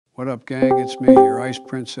What up, gang? It's me, your Ice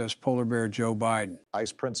Princess Polar Bear Joe Biden.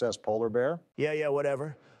 Ice Princess Polar Bear? Yeah,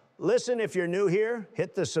 whatever. Listen, if you're new here,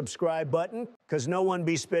 hit the subscribe button, because no one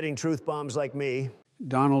be spitting truth bombs like me.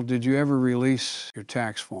 Donald, did you ever release your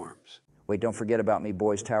tax forms? Wait, don't forget about me,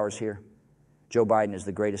 boys. Towers here. Joe Biden is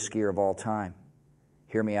the greatest skier of all time.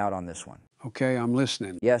 Hear me out on this one. Okay, I'm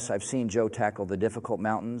listening. Yes, I've seen Joe tackle the difficult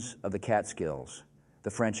mountains of the Catskills,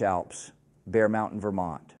 the French Alps, Bear Mountain,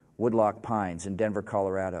 Vermont, Woodlock Pines in Denver,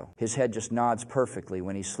 Colorado. His head just nods perfectly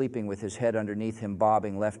when he's sleeping with his head underneath him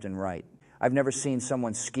bobbing left and right. I've never seen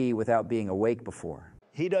someone ski without being awake before.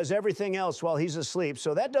 He does everything else while he's asleep,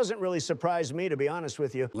 so that doesn't really surprise me, to be honest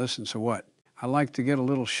with you. Listen, so what? I like to get a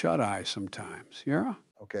little shut-eye sometimes. Yeah?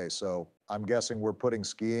 Okay, so I'm guessing we're putting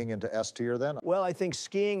skiing into S tier then? Well, I think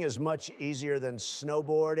skiing is much easier than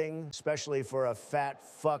snowboarding, especially for a fat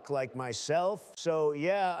fuck like myself. So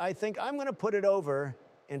yeah, I think I'm gonna put it over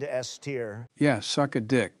into S tier. Yeah, suck a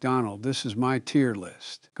dick. Donald, this is my tier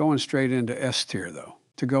list. Going straight into S tier, though.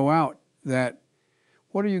 To go out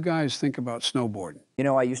what do you guys think about snowboarding? You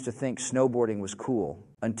know, I used to think snowboarding was cool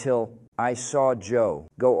until I saw Joe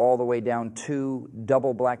go all the way down 2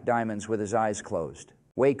 double black diamonds with his eyes closed.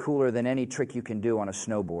 Way cooler than any trick you can do on a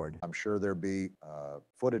snowboard. I'm sure there'd be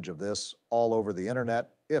footage of this all over the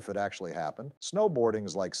internet if it actually happened. Snowboarding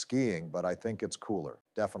is like skiing, but I think it's cooler.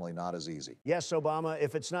 Definitely not as easy. Yes, Obama,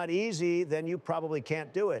 if it's not easy, then you probably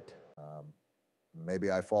can't do it.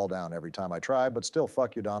 Maybe I fall down every time I try, but still,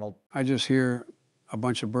 fuck you, Donald. I just hear a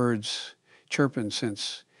bunch of birds chirping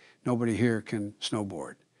since nobody here can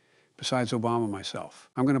snowboard, besides Obama and myself.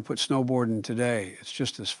 I'm going to put snowboarding today. It's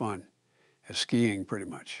just as fun as skiing, pretty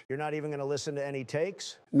much. You're not even going to listen to any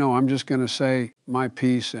takes? No, I'm just going to say my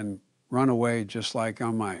piece and run away just like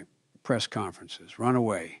on my press conferences. Run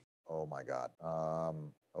away. Oh, my God.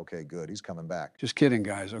 Okay, good. He's coming back. Just kidding,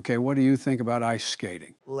 guys. Okay, what do you think about ice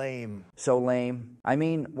skating? Lame. So lame. I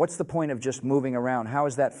mean, what's the point of just moving around? How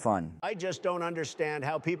is that fun? I just don't understand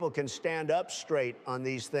how people can stand up straight on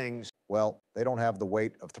these things. Well, they don't have the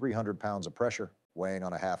weight of 300 pounds of pressure weighing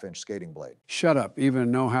on a half-inch skating blade. Shut up. Even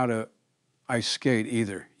know how to ice skate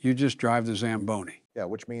either. You just drive the Zamboni. Yeah,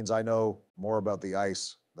 which means I know more about the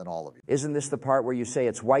ice than all of you. Isn't this the part where you say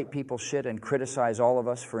it's white people shit and criticize all of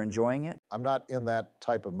us for enjoying it? I'm not in that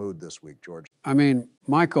type of mood this week, George. I mean,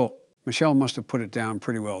 Michelle must have put it down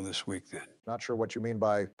pretty well this week then. Not sure what you mean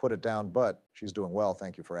by put it down, but she's doing well.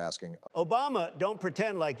 Thank you for asking. Obama, don't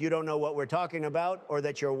pretend like you don't know what we're talking about or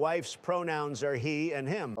that your wife's pronouns are he and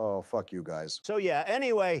him. Oh, fuck you guys. So yeah,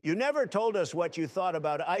 anyway, you never told us what you thought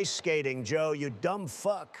about ice skating, Joe, you dumb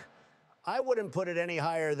fuck. I wouldn't put it any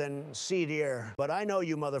higher than C tier, but I know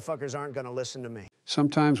you motherfuckers aren't gonna listen to me.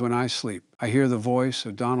 Sometimes when I sleep, I hear the voice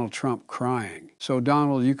of Donald Trump crying. So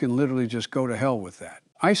Donald, you can literally just go to hell with that.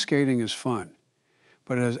 Ice skating is fun,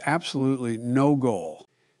 but it has absolutely no goal,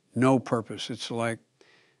 no purpose. It's like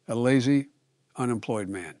a lazy, unemployed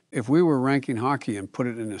man. If we were ranking hockey and put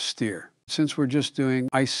it in a steer, since we're just doing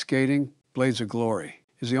ice skating, Blades of Glory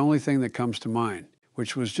is the only thing that comes to mind,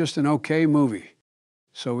 which was just an okay movie.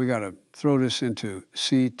 So we got to throw this into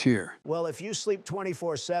C tier. Well, if you sleep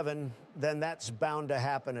 24/7, then that's bound to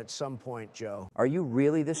happen at some point, Joe. Are you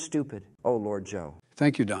really this stupid? Oh, Lord Joe.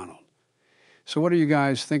 Thank you, Donald. So what do you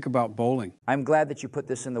guys think about bowling? I'm glad that you put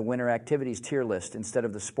this in the winter activities tier list instead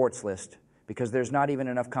of the sports list, because there's not even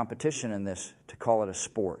enough competition in this to call it a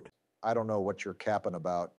sport. I don't know what you're capping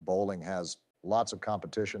about. Bowling has lots of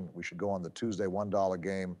competition. We should go on the Tuesday $1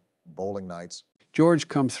 game, bowling nights. George,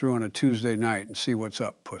 come through on a Tuesday night and see what's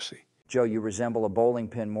up, pussy. Joe, you resemble a bowling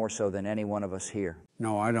pin more so than any one of us here.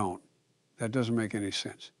 No, I don't. That doesn't make any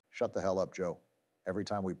sense. Shut the hell up, Joe. Every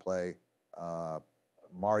time we play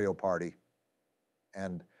Mario Party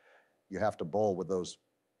and you have to bowl with those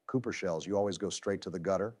Cooper shells, you always go straight to the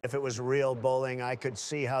gutter. If it was real bowling, I could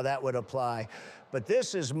see how that would apply. But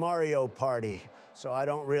this is Mario Party, so I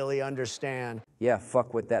don't really understand. Yeah,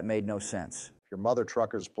 fuck what, that made no sense. Your mother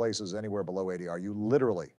trucker's place is anywhere below 80. You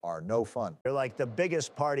literally are no fun. You're like the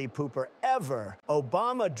biggest party pooper ever.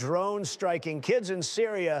 Obama drone striking kids in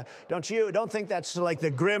Syria. Don't think that's like the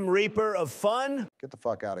Grim Reaper of fun? Get the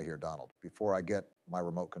fuck out of here, Donald, before I get my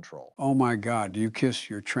remote control. Oh my God, do you kiss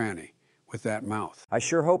your tranny with that mouth? I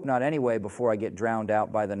sure hope not anyway before I get drowned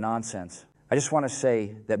out by the nonsense. I just want to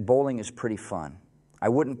say that bowling is pretty fun. I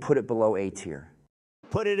wouldn't put it below A tier.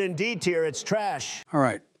 Put it in D tier, it's trash. All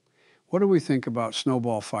right. What do we think about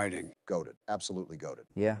snowball fighting? Goated. Absolutely goated.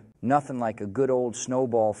 Yeah, nothing like a good old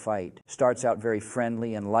snowball fight. Starts out very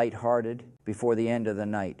friendly and lighthearted. Before the end of the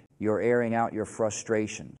night, you're airing out your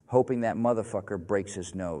frustration, hoping that motherfucker breaks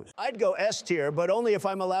his nose. I'd go S tier, but only if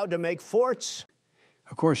I'm allowed to make forts.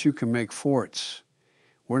 Of course, you can make forts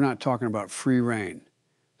We're not talking about free reign,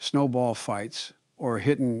 snowball fights, or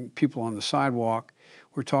hitting people on the sidewalk.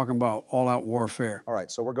 We're talking about all-out warfare. All right,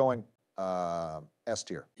 so we're going S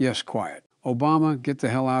tier. Yes, quiet. Obama, get the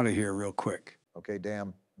hell out of here real quick. Okay,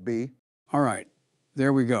 damn, B. All right,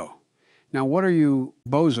 there we go. Now, what are you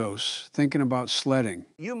bozos thinking about sledding?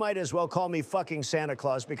 You might as well call me fucking Santa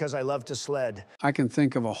Claus because I love to sled. I can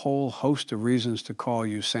think of a whole host of reasons to call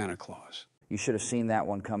you Santa Claus. You should have seen that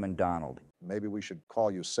one coming, Donald. Maybe we should call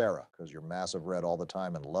you Sarah, because you're massive red all the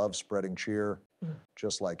time and love spreading cheer,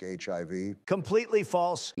 just like HIV. Completely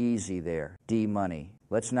false. Easy there. D-Money.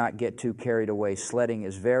 Let's not get too carried away. Sledding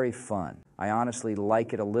is very fun. I honestly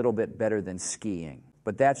like it a little bit better than skiing.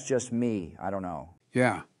 But that's just me. I don't know.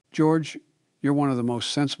 Yeah, George, you're one of the most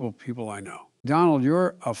sensible people I know. Donald,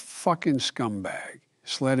 you're a fucking scumbag.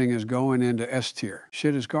 Sledding is going into S tier.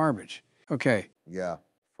 Shit is garbage. Okay. Yeah,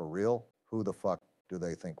 for real? Who the fuck do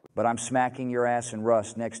they think? But I'm smacking your ass in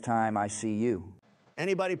rust next time I see you.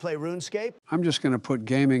 Anybody play RuneScape? I'm just going to put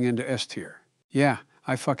gaming into S tier. Yeah,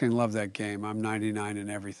 I fucking love that game. I'm 99 and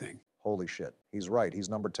everything. Holy shit. He's right. He's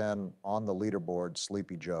number 10 on the leaderboard,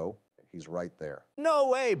 Sleepy Joe. He's right there. No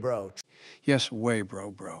way, bro. Yes, way,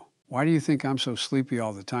 bro. Why do you think I'm so sleepy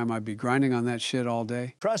all the time? I'd be grinding on that shit all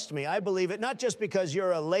day. Trust me, I believe it, not just because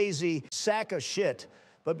you're a lazy sack of shit,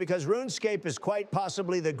 but because RuneScape is quite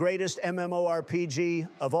possibly the greatest MMORPG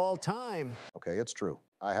of all time. Okay, it's true.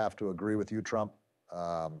 I have to agree with you, Trump.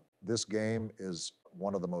 This game is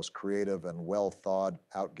one of the most creative and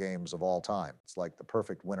well-thought-out games of all time. It's like the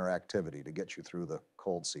perfect winter activity to get you through the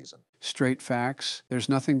cold season. Straight facts. There's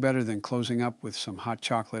nothing better than closing up with some hot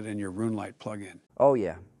chocolate and your RuneLite plug-in. Oh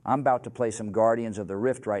yeah, I'm about to play some Guardians of the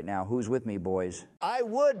Rift right now. Who's with me, boys? I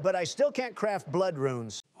would, but I still can't craft blood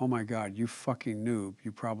runes. Oh my God, you fucking noob.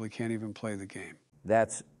 You probably can't even play the game.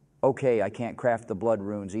 That's okay, I can't craft the blood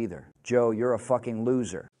runes either. Joe, you're a fucking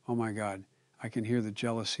loser. Oh my God, I can hear the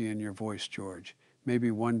jealousy in your voice, George.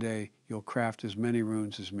 Maybe one day you'll craft as many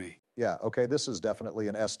runes as me. Yeah, okay, this is definitely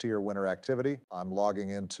an S-tier winter activity. I'm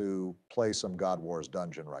logging in to play some God Wars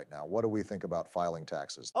Dungeon right now. What do we think about filing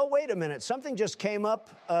taxes? Oh, wait a minute. Something just came up.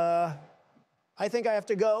 I think I have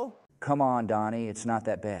to go. Come on, Donnie, it's not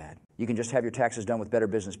that bad. You can just have your taxes done with Better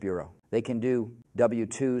Business Bureau. They can do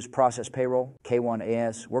W-2s, process payroll,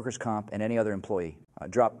 K-1AS, workers' comp, and any other employee.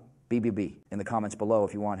 Drop BBB in the comments below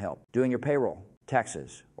if you want help. Doing your payroll,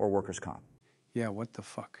 taxes, or workers' comp. Yeah, what the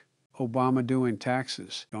fuck? Obama doing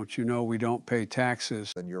taxes. Don't you know we don't pay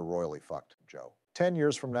taxes? Then you're royally fucked, Joe. 10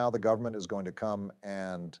 years from now, the government is going to come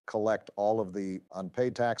and collect all of the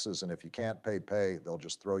unpaid taxes, and if you can't pay, they'll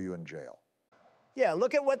just throw you in jail. Yeah,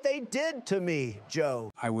 look at what they did to me,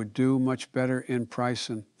 Joe. I would do much better in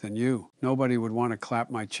pricing than you. Nobody would want to clap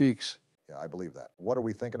my cheeks. Yeah, I believe that. What are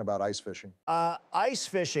we thinking about ice fishing? Ice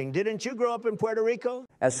fishing. Didn't you grow up in Puerto Rico?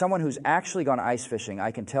 As someone who's actually gone ice fishing,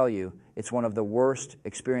 I can tell you it's one of the worst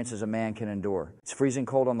experiences a man can endure. It's freezing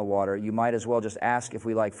cold on the water. You might as well just ask if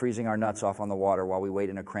we like freezing our nuts off on the water while we wait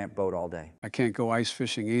in a cramped boat all day. I can't go ice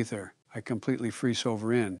fishing either. I completely freeze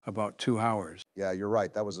over in about 2 hours. Yeah, you're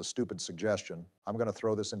right. That was a stupid suggestion. I'm going to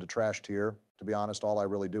throw this into trash tier. To be honest, all I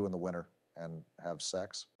really do in the winter and have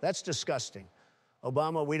sex. That's disgusting.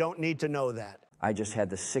 Obama, we don't need to know that. I just had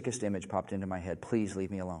the sickest image popped into my head. Please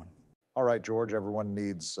leave me alone. All right, George, everyone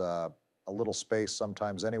needs a little space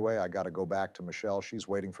sometimes anyway. I got to go back to Michelle. She's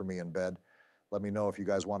waiting for me in bed. Let me know if you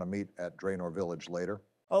guys want to meet at Draenor Village later.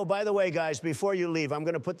 Oh, by the way, guys, before you leave, I'm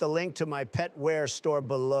going to put the link to my pet wear store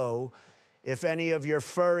below. If any of your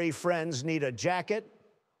furry friends need a jacket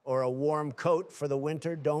or a warm coat for the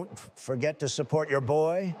winter, don't forget to support your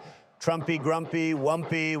boy. Trumpy, grumpy,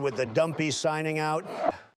 wumpy with the dumpy signing out.